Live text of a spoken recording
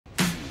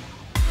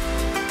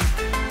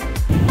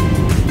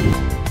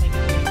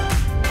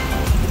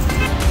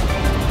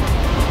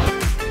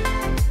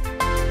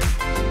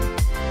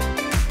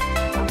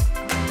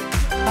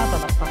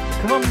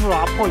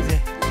커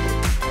이제.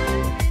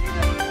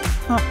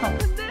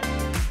 근데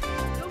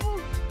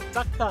너무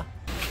작다.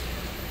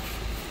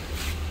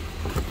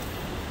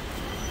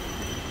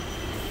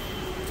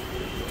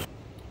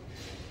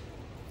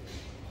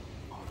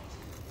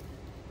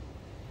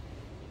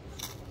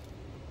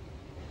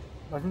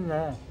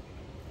 맛있네.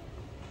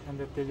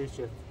 And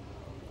delicious.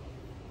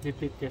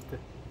 Deeply tasted.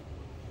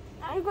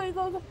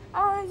 이거.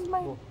 아, it's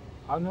my.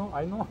 I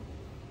know.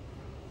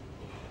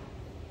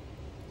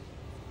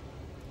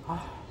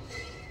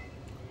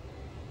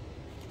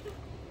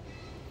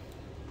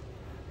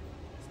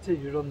 Still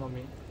you don't know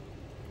me.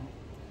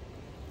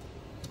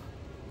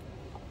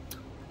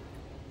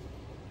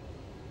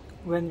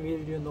 When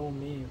will you know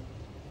me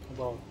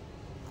about?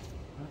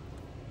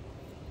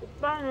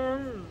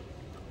 오빠는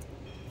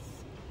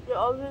you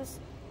always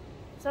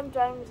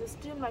sometimes you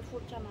steal my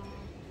food, chana.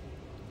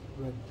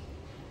 When?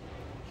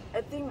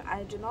 I think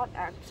I do not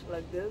act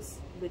like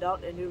this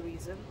without any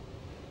reason.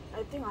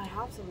 I think I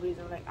have some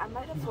reason, like I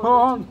might have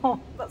forgotten. No.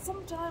 But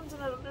sometimes,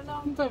 I don't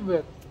know. Sometimes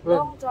when?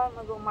 Long time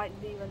ago, might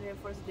be when we were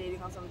first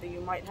dating or something.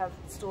 You might have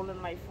stolen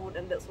my food,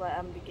 and that's why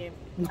I became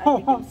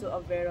so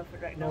aware of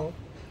it right now.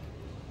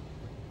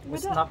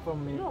 It's not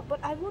from me. No, but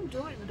I won't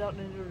do it without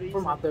any reason.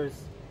 From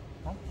others.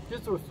 Huh?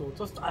 This also.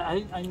 Just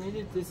I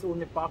needed this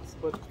only box,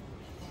 but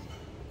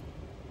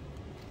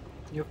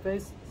your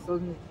face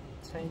suddenly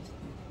changed.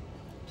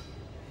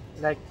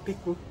 Like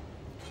Piku.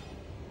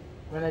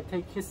 When I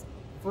take his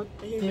food,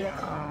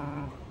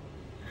 yeah.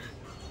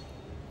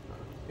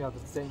 We are the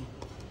same.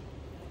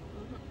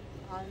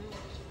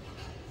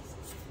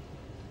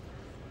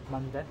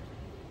 Monday.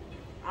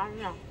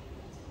 아니야.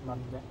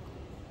 Monday.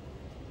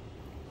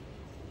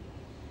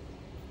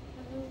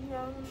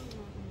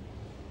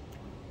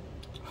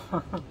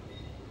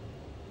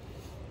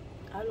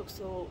 I look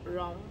so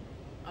round.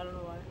 I don't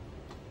know why.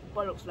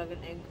 But looks like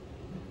an egg.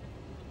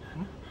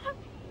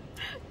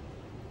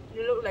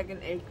 You look like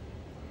an egg.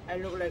 I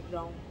look like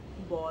round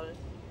ball.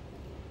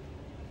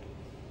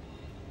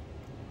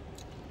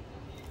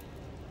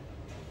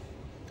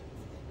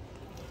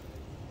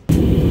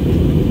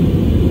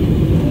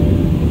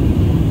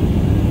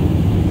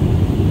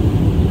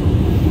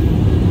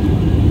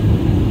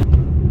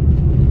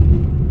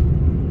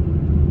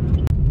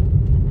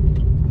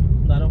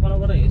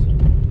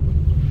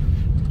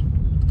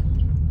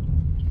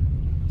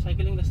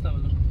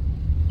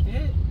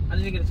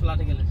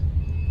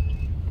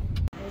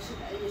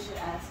 You should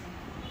ask me.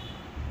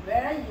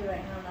 Where are you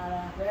right now,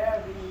 Nara? Where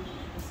are we?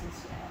 This is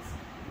to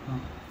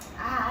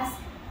ask.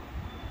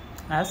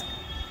 Ask?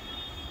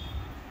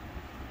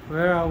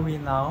 Where are we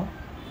now,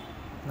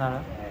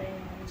 Nara? We're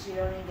in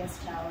Chironi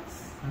guest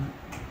house.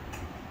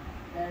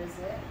 Where is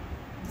it?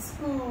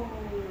 Dispur.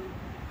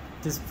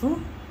 Dispur?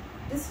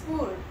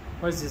 Dispur.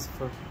 What is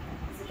Dispur?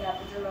 It's the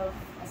capital of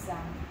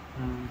Assam.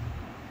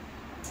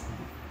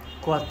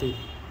 Guwahati.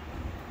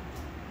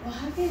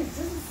 Guwahati is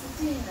just a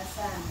city in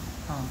Assam.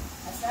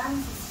 Assam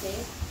is a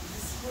state.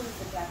 Dispur is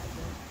the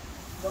capital.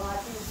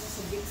 Guwahati is just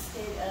a big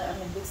state.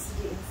 Big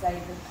city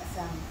inside of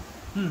Assam.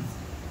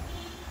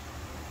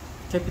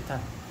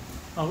 Capital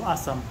of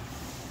Assam.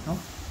 No?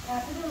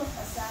 Capital of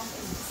Assam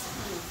is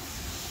Dispur.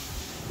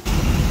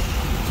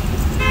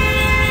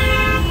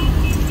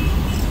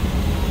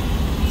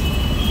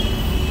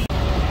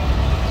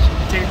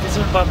 되게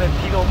늦은 밤에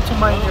비가 엄청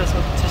많이 내려서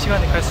제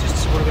시간에 갈 수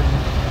있을지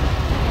모르겠네요.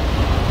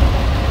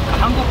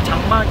 그러니까 한국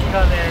장마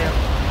기간에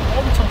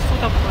엄청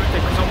쏟아부을 때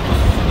그 정도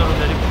수준으로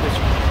내리는데 좀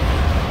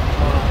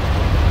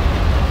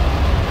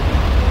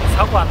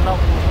사고 안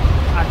나고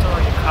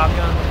안전하게 가면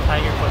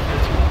다행일 것 같아요.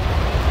 지금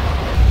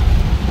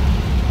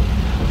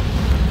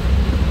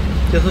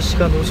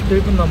 6시간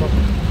 51분 남았고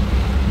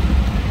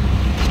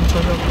지금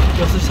저녁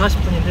 6시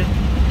 40분인데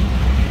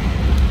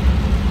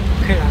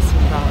큰일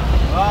났습니다.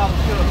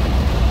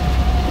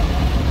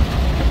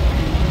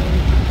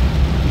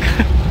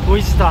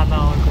 보이지도 않아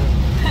얼굴.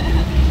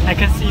 I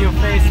can see your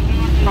face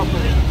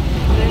properly.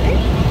 Really?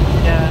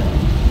 Yeah.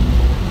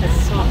 It's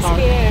so I'm dark.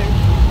 scared.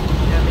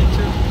 Yeah, me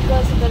too.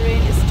 Because the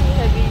rain is too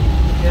heavy.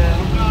 Yeah.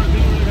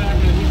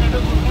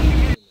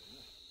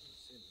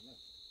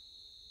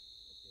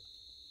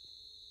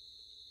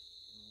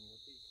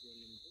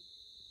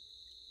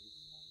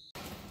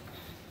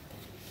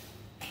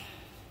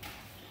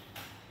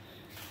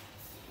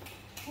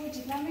 वो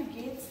जितना भी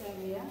gets है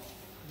भैया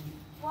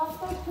वो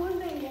आपको खोल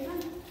देंगे ना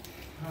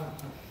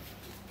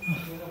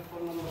मेरा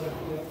फोन नंबर रख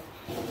दिया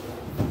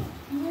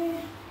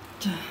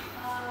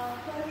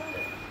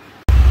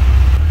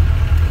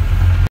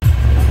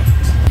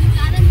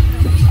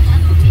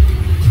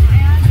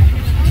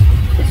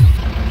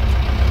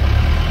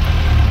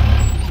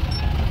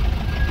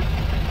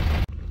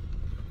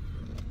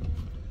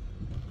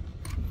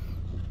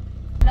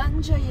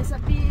लंच ये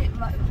सब भी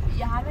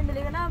यहाँ पे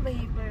मिलेगा ना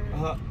वहीं पर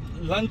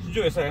लंच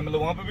जो ऐसा है मतलब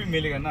वहाँ पे भी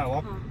मिलेगा ना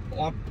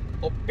वहाँ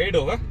पेड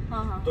होगा।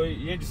 तो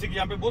ये जैसे कि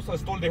यहाँ पे बहुत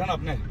स्टॉल देखा ना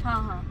आपने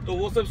तो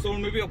वो सब स्टॉल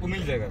में भी आपको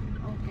मिल जाएगा।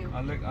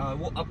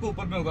 वो आपको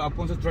ऊपर में होगा आप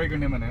कौन सा ट्राई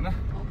करने में है ना।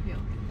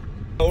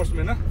 आवर्स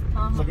में ना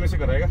सकने से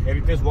कराएगा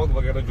हेरिटेज वॉक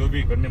वगैरह जो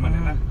भी करने मन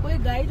है ना कोई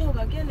गाइड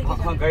होगा क्या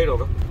लेके हाँ गाइड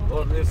होगा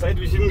और साइट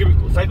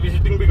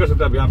विजिटिंग भी कर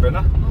सकते हैं आप यहाँ पे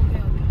ना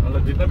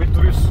मतलब जितना भी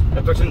टूरिस्ट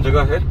अट्रैक्शन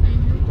जगह है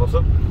वो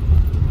सब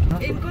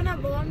इनको ना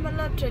बहुत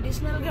मतलब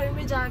ट्रेडिशनल घर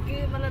में जाके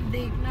मतलब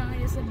देखना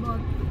ये सब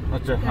बहुत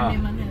अच्छा हाँ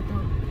मन है तो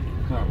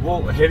हाँ वो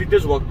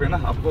हेरिटेज वॉक पे ना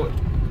आपको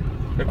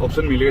एक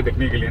ऑप्शन मिलेगा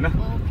देखने के लिए ना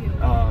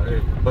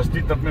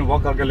बस्ती तक में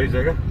वॉक करके ले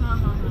जाएगा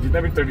जितना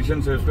भी ट्रेडिशन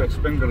है उसको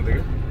एक्सप्लेन कर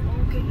देगा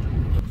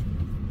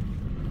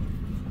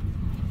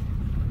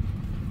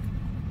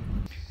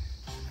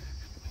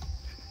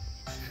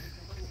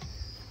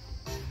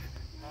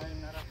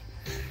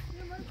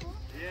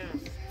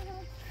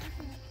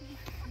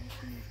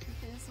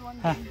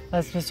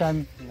Nice to meet you. I'm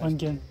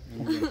Wongyun.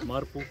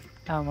 Marpu.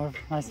 Marpu.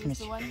 Nice to meet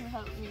the you. one who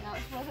helped me out.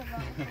 What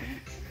about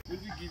We'll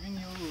be giving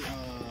you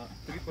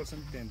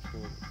 3% tent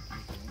for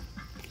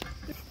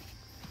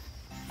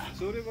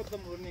sorry about the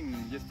morning.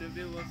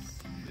 Yesterday was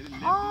very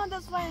late. Oh,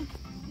 that's fine.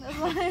 That's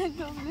fine.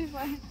 Totally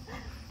fine.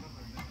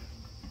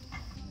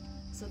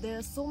 So there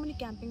are so many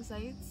camping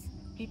sites.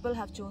 People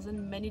have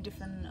chosen many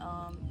different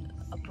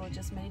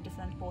approaches, many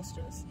different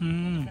posters,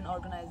 different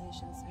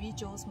organizations. We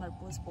chose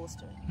Marpu's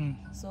poster.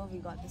 So we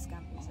got this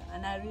camping site.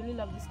 And I really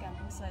love this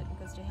camping site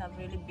because they have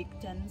really big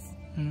tents.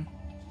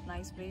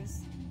 Nice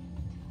place.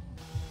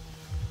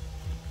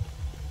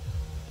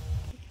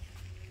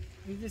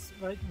 Is this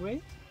right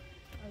way?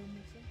 I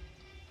think so.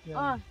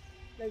 Yeah.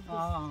 Like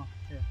this.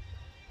 Yeah.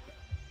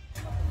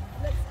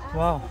 Let's ask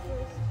Wow.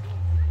 first.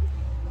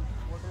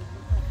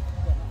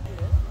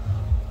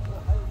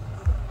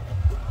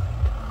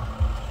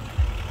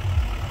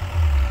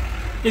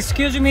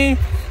 Excuse me.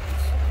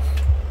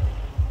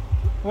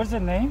 What's the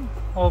name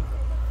of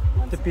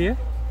the beer?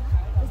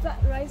 Is that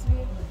rice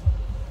beer?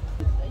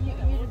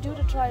 You do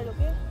to try it,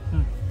 okay?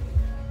 You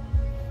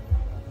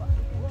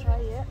can try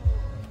it.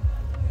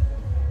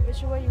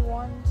 Which way you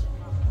want?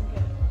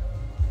 Okay.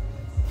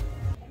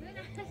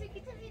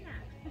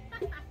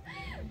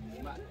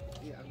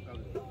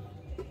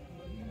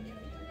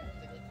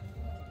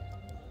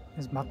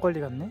 It's 막걸리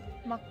같네.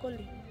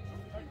 막걸리.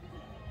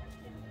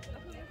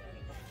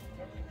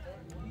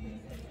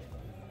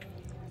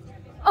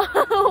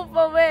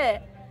 오빠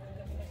왜?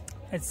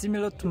 It's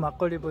similar to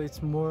막걸리, but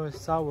it's more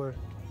sour.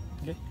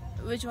 Okay.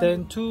 Which one?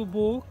 Then two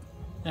book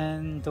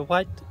and the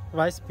white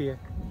rice beer.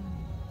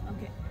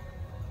 Okay.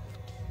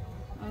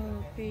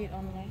 I'll pay it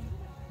online.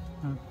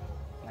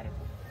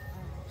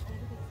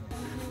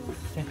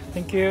 Okay,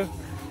 thank you.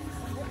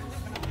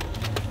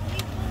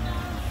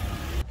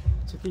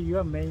 저기 you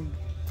are main.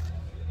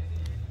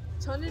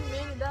 저는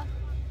메인이다.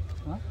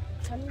 어?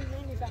 저는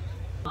메인이다.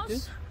 어때?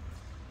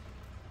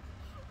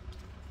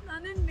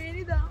 나는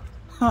메인이다.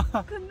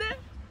 근데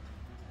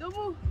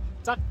너무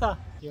작다.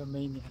 You are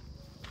main이야.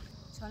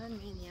 저는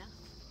메인이야.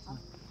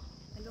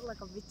 I look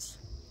like a witch.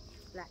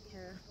 Black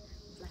hair,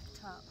 black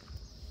top.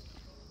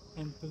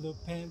 And blue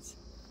pants.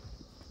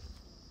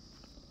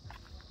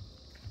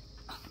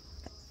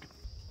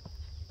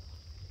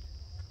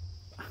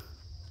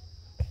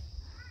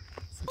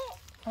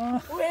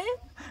 왜?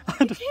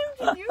 He came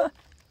to you,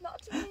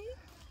 not to me.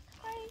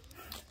 Hi.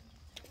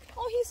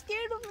 Oh, he's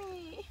scared of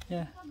me.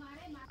 Yeah.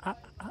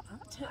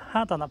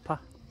 하나도 안 아파.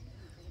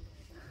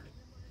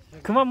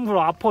 그만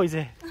물어. 아파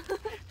이제.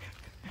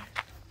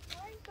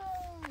 아이고,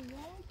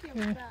 너무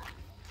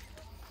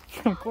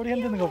귀엽다. 꼬리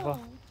흔드는 거 봐.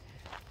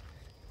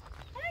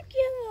 아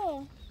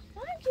귀여워. 아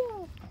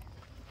귀여워.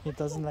 He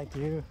doesn't like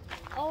you.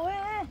 왜?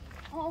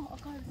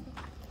 아까 했어.